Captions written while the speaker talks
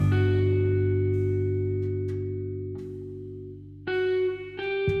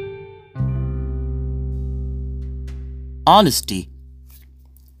Honesty.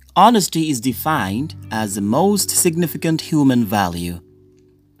 Honesty is defined as the most significant human value.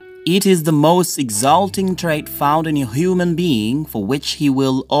 It is the most exalting trait found in a human being for which he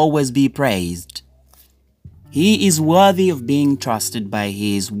will always be praised. He is worthy of being trusted by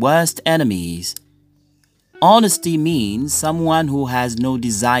his worst enemies. Honesty means someone who has no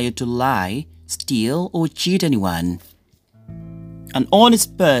desire to lie, steal, or cheat anyone. An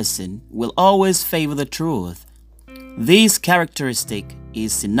honest person will always favor the truth. This characteristic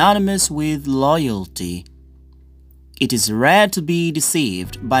is synonymous with loyalty. It is rare to be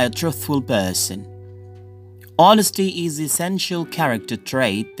deceived by a truthful person. Honesty is the essential character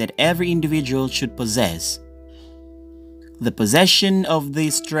trait that every individual should possess. The possession of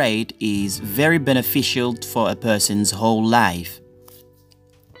this trait is very beneficial for a person's whole life.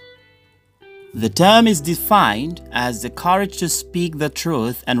 The term is defined as the courage to speak the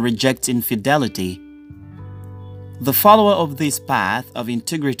truth and reject infidelity. The follower of this path of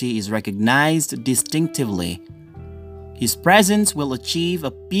integrity is recognized distinctively. His presence will achieve a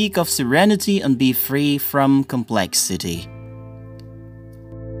peak of serenity and be free from complexity.